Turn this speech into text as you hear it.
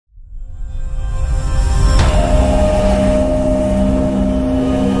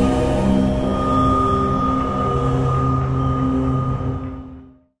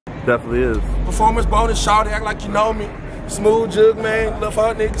definitely is. Performance bonus, shout act like you know me. Smooth jug, man. Love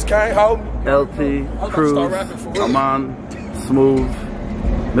how niggas can't hold me. LT, Cruz, Amon, Smooth,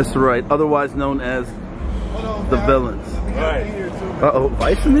 Mr. Right, otherwise known as the villains. Uh-oh,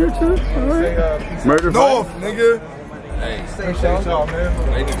 Vice in there too? All right. Murder North, Vice. nigga. Hey, appreciate y'all, man.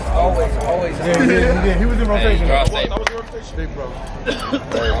 Always. Yeah, he was in rotation. Hey, that was your rotation. Big bro.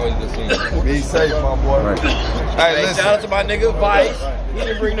 Always good seeing you. Be safe, my boy. Right. Hey, shout out to my nigga Vice. He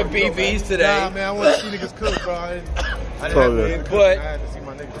didn't bring the BBs today. Nah, man, I want to see niggas cook, bro. I It's all good. But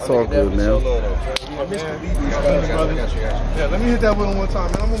It's all good, man. Yeah, let me hit that one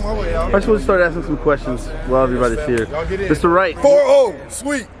time, man. I'm on my way out. I just want to start asking some questions while everybody's here. Mr. Wright. 4-0,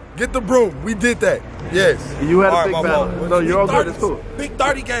 sweet. Get the broom. We did that. Yes. You had a All big right, battle. No, you're all good. It's cool. Big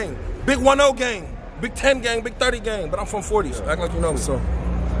 30 gang. Big 1-0 gang. Big 10 gang. Big 30 gang. But I'm from 40, so act like you know me, so.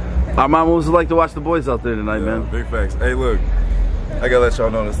 Our mom, what was it like to watch the boys out there tonight, man? Big facts. Hey, look. I gotta let y'all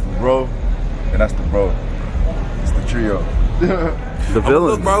know this is the bro, and that's the bro. It's the trio. The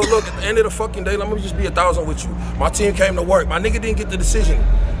villains. Look, bro, look, at the end of the fucking day, let me just be 1,000 with you. My team came to work. My nigga didn't get the decision.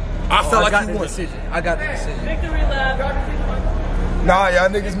 I felt like he won. I got the decision. Victory lap. Nah, y'all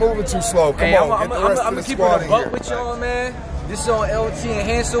niggas moving too slow. Come on, get the rest of the squad in here. with y'all, man. This is on LT and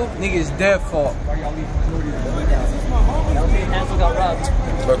Hansel. Nigga, it's their fault. Hansel got robbed.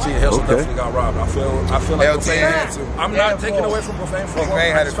 LT and Hansel definitely got robbed. I feel like LT and Hansel. I'm not taking away from Profane.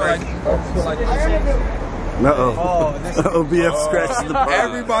 Profane had it crazy. Uh-oh. BF scratches the pot.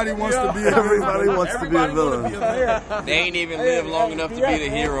 Everybody wants to be a Everybody wants to be a villain. they ain't even lived long enough to be the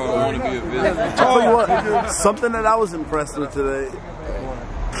hero and want to be a villain. Tell you what, something that I was impressed with today.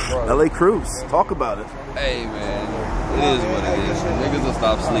 LA Cruz, talk about it. Hey, man, it is what it is. Niggas will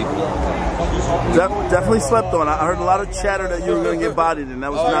stop sleeping. Definitely slept on. I heard a lot of chatter that you were going to get bodied, and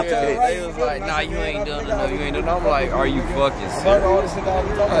that was not the case. They was like, nah, you ain't done it. No, you ain't done it. I'm like, are you fucking serious?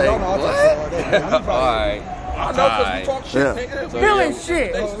 Like, what? Alright. I know because we talk shit, nigga. Feeling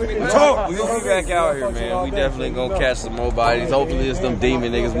shit. Talk. We'll be back out here, man. We definitely gonna catch some more bodies. Hopefully it's them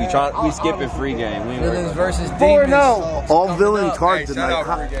demon niggas. We skipping free game. We ain't Villains versus demons. All villain cards tonight.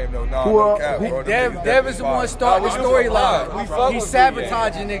 Dev is the one starting the storyline. He's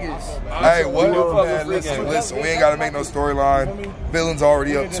sabotaging niggas. Hey, what? Man, listen, we ain't got to make no storyline. Villain's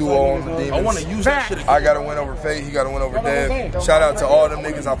already up 2-0 on the Demons. I want to use that shit. I got to win over Fate. He got to win over Dev. Shout out to all them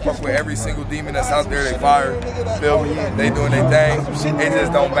niggas. I fuck with every single demon that's out there. They fire. Feel me? They doing their thing. It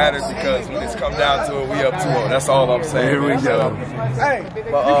just don't matter because when it's come down to it, we up 2-0. That's all I'm saying. Here we go. Hey, you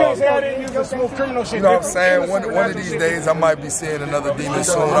can't say I didn't use the smooth criminal shit. You know what I'm saying? One of these days, I might be seeing another demon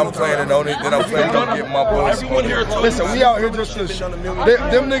soon. I'm planning on it. Then I'm planning on getting my boys. Listen, we out here just to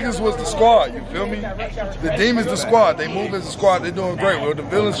them niggas was the squad. You feel me? The demons the squad. They move as a squad. They doing great. Well, the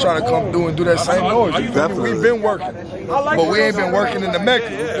villains trying to come through and do that same noise. You feel me? We've been working, but we ain't been working in the Mecca.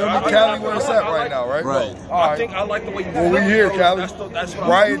 You feel me? Cali, where it's at right now, right? Right. I think I like the way you. Well, we here, Cali.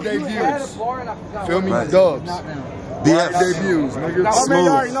 Riot debuts. Feel me? Dubs. Riot debuts, nigga. Smooth.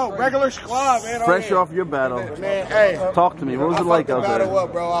 You already know. Regular squad, man. Fresh off your battle. Man, hey. Talk to me. What was it like out there? Battle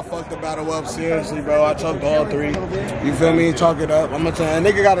up, bro. I fucked the battle up seriously, bro. I choked all three. You feel me? Talk it up. I'm gonna tell you,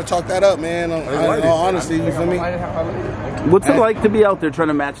 a nigga gotta talk that up, man. In all honesty, you feel me? What's it like to be out there trying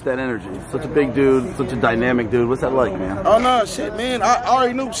to match that energy? Such a big dude, such a dynamic dude. What's that like, man? Oh no, shit, man. I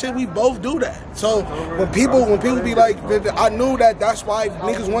already knew shit. We both do that. So when people be like, I knew that's why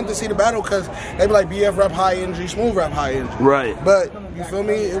niggas wanted to see the battle because they be like BF rap high energy, Smooth rap high energy. Right. But you feel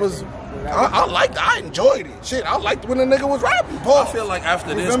me? It was. I enjoyed it. Shit, I liked when the nigga was rapping. I feel like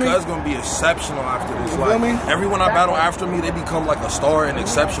after this, cuz gonna be exceptional after this. Like, everyone I battle after me, they become like a star and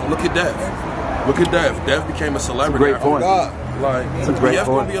exceptional. Look at Dev. Look at Dev. Dev became a celebrity. Great point. Like, BF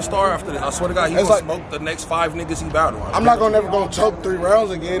gonna be a star after this. I swear to God, he's gonna smoke the next 5 niggas he battle. I'm not never gonna choke 3 rounds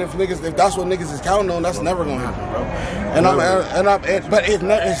again if that's what niggas is counting on. That's never gonna happen, bro. But it's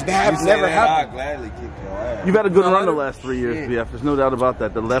never happened. I'd gladly kick your ass. You've had a good run the last 3 years, BF. There's no doubt about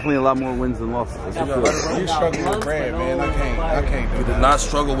that. There's definitely a lot more wins than losses. You struggling with bread, man. I can't do that. Not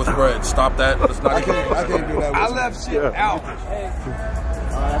struggle with bread. Stop that. I can't do that. I left shit out.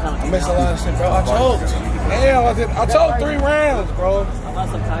 I missed a lot of shit, bro. I choked. Damn, I choked 3 rounds, bro.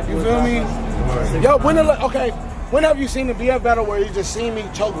 You feel me? Yo, when have you seen the BF battle where you just seen me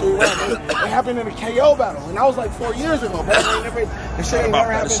choke 3 rounds? It happened in the KO battle, and that was like 4 years ago, bro. It's not about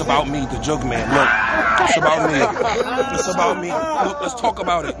that. It's about me, the Jug Man. Look, it's about me. It's about me. Look, let's talk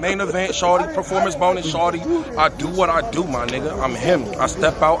about it. Main event, shorty, performance bonus, shorty. I do what I do, my nigga. I'm him. I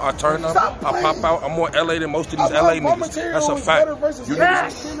step out, I turn up, I pop out. I'm more LA than most of these LA niggas. That's a fact. You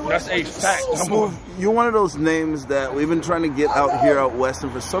niggas, that's a fact. Smooth, you're one of those names that we've been trying to get out here out west,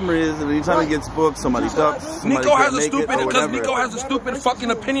 and for some reason, anytime it gets booked, somebody ducks. Somebody Nico has a stupid, because Nico has a stupid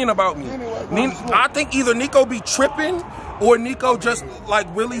fucking opinion about me. I think either Nico be tripping or Nico just like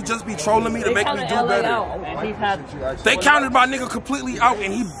really just be trolling me to make me do better. They counted my nigga completely out,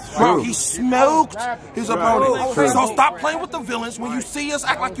 and he smoked his opponent. So stop playing with the villains. When you see us,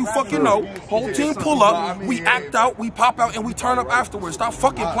 act like you fucking know. Whole team pull up, we act out, we pop out, and we turn up afterwards. Stop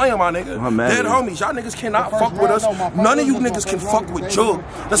fucking playing, my nigga. Dead homies, y'all niggas cannot fuck with us. None of you niggas can fuck with Jug.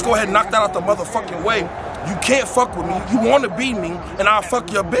 Let's go ahead and knock that out the motherfucking way. You can't fuck with me. You want to be me, and I'll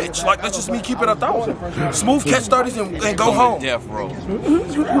fuck your bitch. Like, that's just me keep it 1,000. Smooth catch 30s and go home. Death row.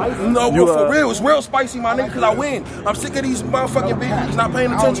 No, for real. It's real spicy, my nigga, because I win. I'm sick of these motherfucking big niggas not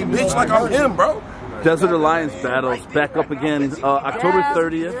paying attention, bitch, like I'm him, bro. Desert Alliance battles back up again October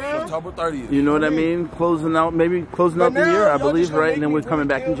 30th. October 30th. You know what I mean? Closing out the year, I believe, right? And then we're coming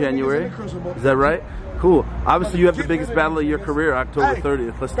back in January. Is that right? Cool. Obviously, you have the biggest battle of your career, October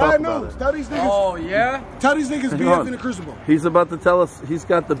 30th. Let's talk about it. Oh, yeah? Tell these niggas BF in the Crucible. He's about to tell us he's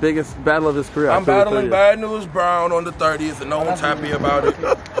got the biggest battle of his career. I'm battling Bad News Brown on the 30th, and no one's happy about it.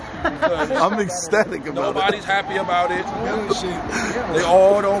 I'm ecstatic about it. Nobody's happy about it. They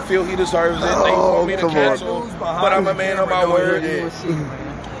all don't feel he deserves it. They want me to cancel, but I'm a man of my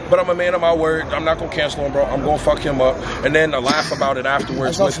word. I'm not gonna cancel him, bro. I'm gonna fuck him up, and then laugh about it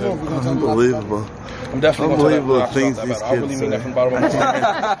afterwards with him. Unbelievable. I'm definitely unbelievable things these kids I really mean that from the bottom of my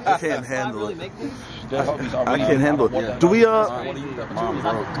heart. I can't handle it. I can't handle it. Do we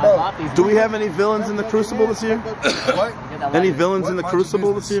have any villains in the Crucible this year? What? Any villains in the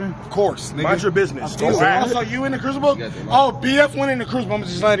Crucible this year? Of course. Mind your business. So you in the Crucible? Oh, BF went in the Crucible. I'm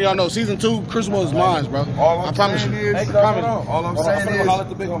just letting y'all know. Season 2 Crucible is mine, bro. I promise you. All I'm saying is,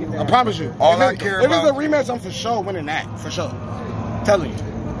 I promise you. All I care about. If it's a rematch, I'm for sure winning that. For sure. I'm telling you.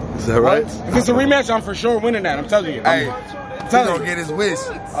 Is that right? If it's a rematch, I'm for sure winning that. I'm telling you. Hey, he's gonna get his wish.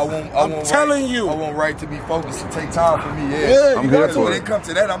 I'm telling you. I want right to be focused and take time for me. Yeah, I'm here for When it. it comes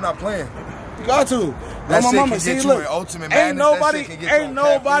to that, I'm not playing. You got to. That shit mama, can see, get look, you in ultimate ain't madness. nobody, That shit can get ain't you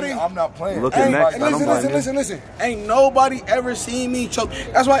nobody. caffeine. I'm not playing. Look at next. Listen. Ain't nobody ever seen me choke.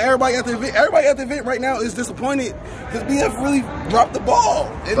 That's why everybody at the event right now is disappointed because BF really dropped the ball,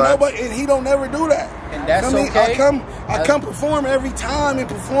 and he don't never do that. And that's okay. I come perform every time and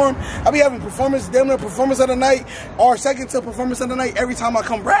perform. I be having damn near performance of the night or second to performance of the night every time I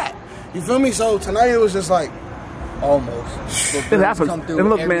come back. You feel me? So tonight it was just like. Almost. It happens. And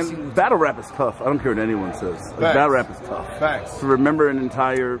look, man, battle rap is tough. I don't care what anyone says. Battle rap is tough. Facts. To remember an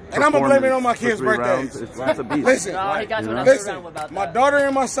entire and I'm going to blame it on my kids' birthdays. It's a beast. Listen, my daughter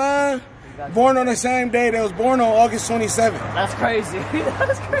and my son, born on the same day. They was born on August 27th. That's crazy.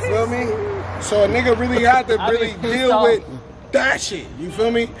 That's crazy. You feel me? So a nigga really had to really deal with that shit. You feel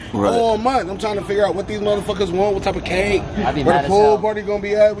me? Right. All month. I'm trying to figure out what these motherfuckers want, what type of cake, where the pool party gonna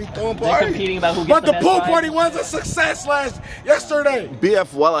be at. We throwing party. Competing about who gets but the best pool prize. party was a success yesterday.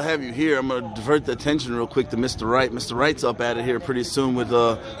 BF, while I have you here, I'm going to divert the attention real quick to Mr. Wright. Mr. Wright's up at it here pretty soon with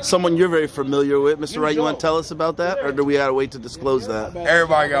someone you're very familiar with. Mr. Wright, you want to tell us about that, or do we have to wait to disclose that?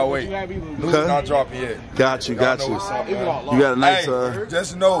 Everybody got to wait. News not dropping yet. Got you. You got a nice...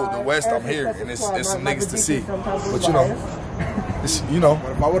 just know, the West, I'm here, and it's some niggas to see. But you know,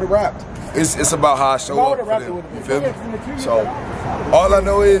 if I would have rapped, it's about how I show up for them. You feel me? So all I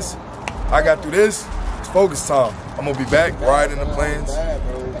know is I got through this. It's focus time. I'm gonna be back riding the planes.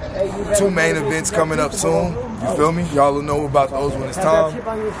 2 main events coming up soon. You feel me? Y'all will know about those when it's time.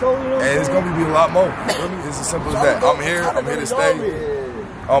 And it's gonna be a lot more. You feel me? It's as simple as that. I'm here to stay.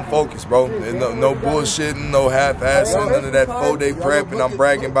 I'm focused, bro. There's no bullshitting, no half-assing, none of that 4-day prep, and I'm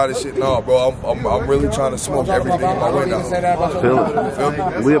bragging about this shit. No, bro, I'm really trying to smoke everything in my way now. Feel me?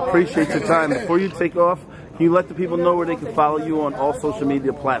 We appreciate your time. Before you take off, can you let the people know where they can follow you on all social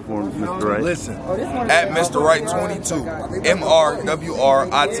media platforms, Mr. Wright? Listen, at Mr. Wright 22,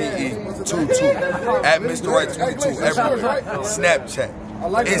 MRWRITE 22, at Mr. Wright 22 everywhere. Snapchat,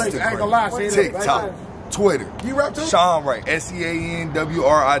 Instagram, TikTok, Twitter, Sean Wright,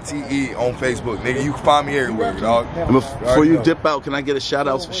 SEANWRITE on Facebook. Nigga, you can find me everywhere, dog. Before you dip out, can I get a shout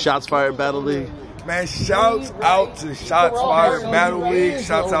out for Shots Fired Battle League? Man, shouts out to Shots Fired Battle League.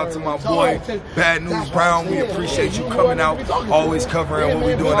 Shouts out to my boy Bad News Brown. We appreciate you coming out, always covering what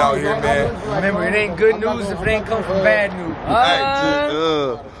we doing out here, man. Remember, it ain't good news if it ain't come from bad news.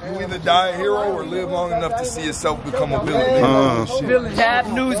 You either die a hero or live long enough to see yourself become a villain. Village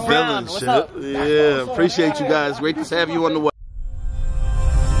News Brown. Villain shit. Yeah, appreciate you guys. Great to have you on the way.